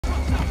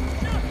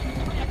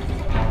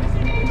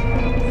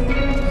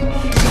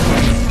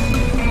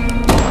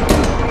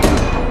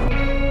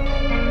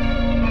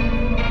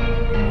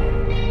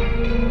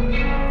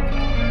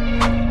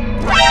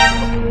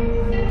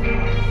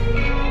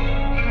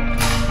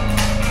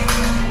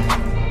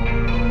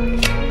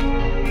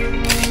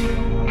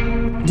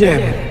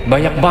Damn,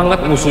 banyak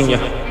banget musuhnya.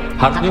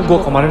 Harusnya gue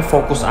kemarin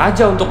fokus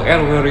aja untuk Air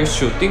Warriors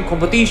Shooting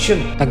Competition.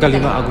 Tanggal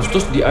 5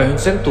 Agustus di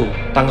Ion Sentul,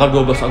 tanggal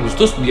 12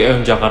 Agustus di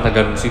Ion Jakarta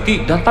Garden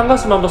City, dan tanggal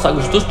 19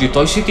 Agustus di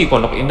Toy City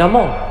Pondok Indah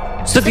Mall.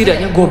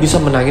 Setidaknya gue bisa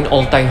menangin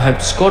all time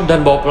hype score dan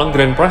bawa pulang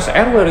grand prize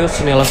Air Warriors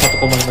senilai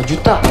 1,5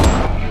 juta.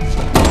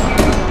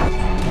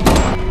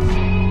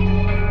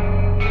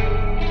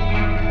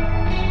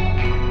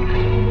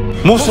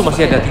 Musuh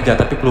masih ada 3,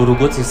 tapi peluru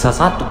gue sisa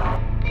 1.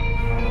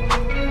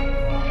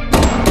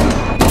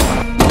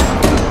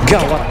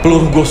 Gawat,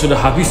 peluru gue sudah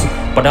habis.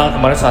 Padahal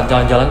kemarin saat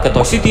jalan-jalan ke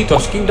Toy City,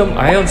 Toy Kingdom,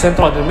 Ion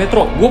Central, dan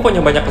Metro, gue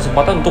punya banyak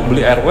kesempatan untuk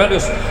beli Air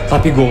Warriors,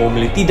 tapi gue mau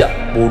milih tidak.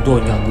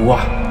 Bodohnya gue.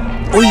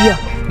 Oh iya,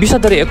 bisa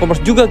dari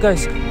e-commerce juga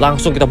guys.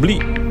 Langsung kita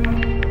beli.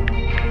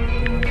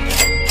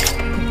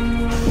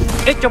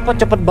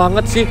 Cepet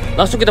banget sih.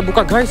 Langsung kita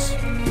buka guys.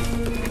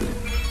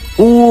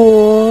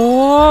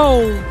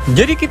 Wow.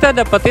 Jadi kita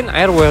dapetin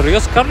Air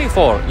Warriors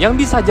Carnivore yang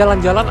bisa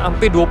jalan-jalan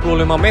sampai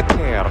 25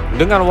 meter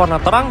dengan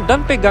warna terang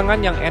dan pegangan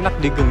yang enak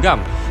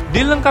digenggam.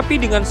 Dilengkapi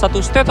dengan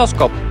satu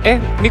stetoskop,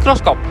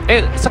 mikroskop,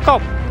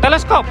 skop,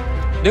 teleskop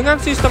dengan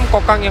sistem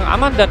kokang yang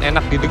aman dan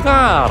enak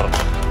didengar.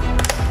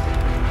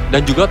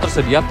 Dan juga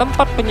tersedia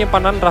tempat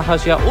penyimpanan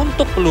rahasia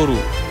untuk peluru.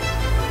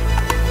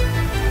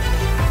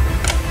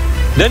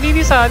 Dan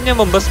ini saatnya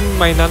membasmi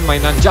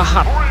mainan-mainan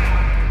jahat.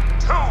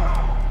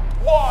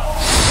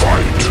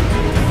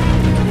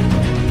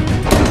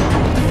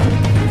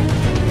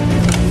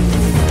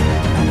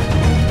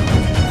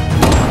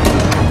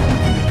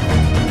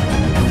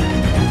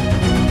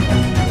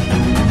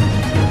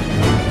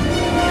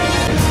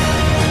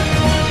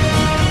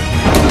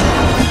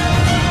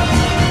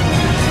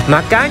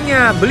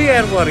 Makanya beli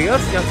Air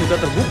Warriors yang sudah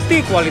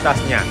terbukti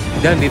kualitasnya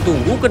dan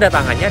ditunggu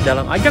kedatangannya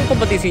dalam ajang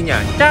kompetisinya.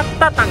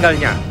 Catat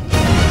tanggalnya.